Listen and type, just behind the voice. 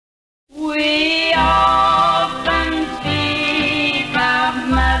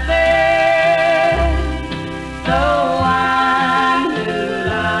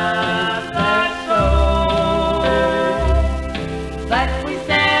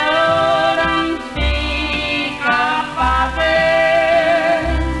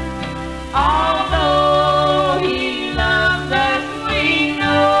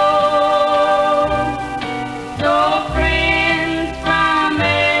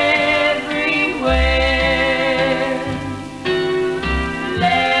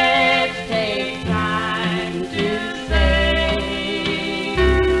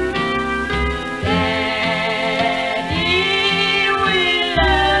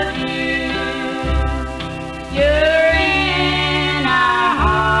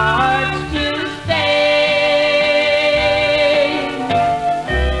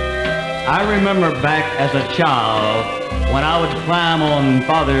remember back as a child when I would climb on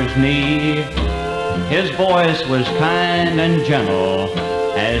Father's knee. His voice was kind and gentle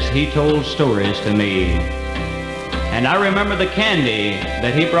as he told stories to me. And I remember the candy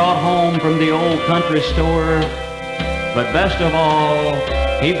that he brought home from the old country store. But best of all,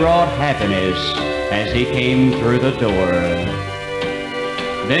 he brought happiness as he came through the door.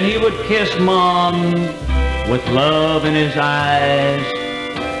 Then he would kiss Mom with love in his eyes,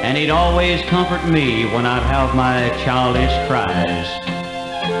 and he'd always comfort me when I'd have my childish cries.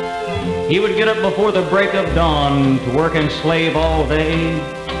 He would get up before the break of dawn to work and slave all day,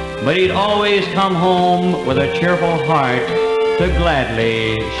 but he'd always come home with a cheerful heart to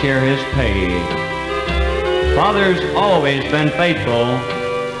gladly share his pay. Father's always been faithful,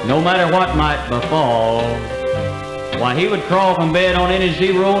 no matter what might befall. Why, he would crawl from bed on any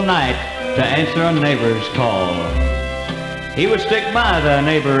zero night to answer a neighbor's call. He would stick by the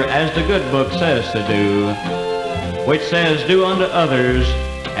neighbor as the good book says to do, which says, do unto others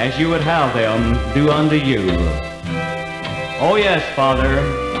as you would have them do unto you. Oh yes, Father,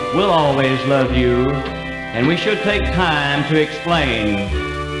 we'll always love you, and we should take time to explain.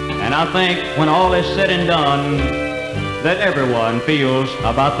 And I think when all is said and done, that everyone feels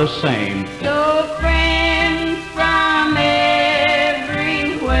about the same. So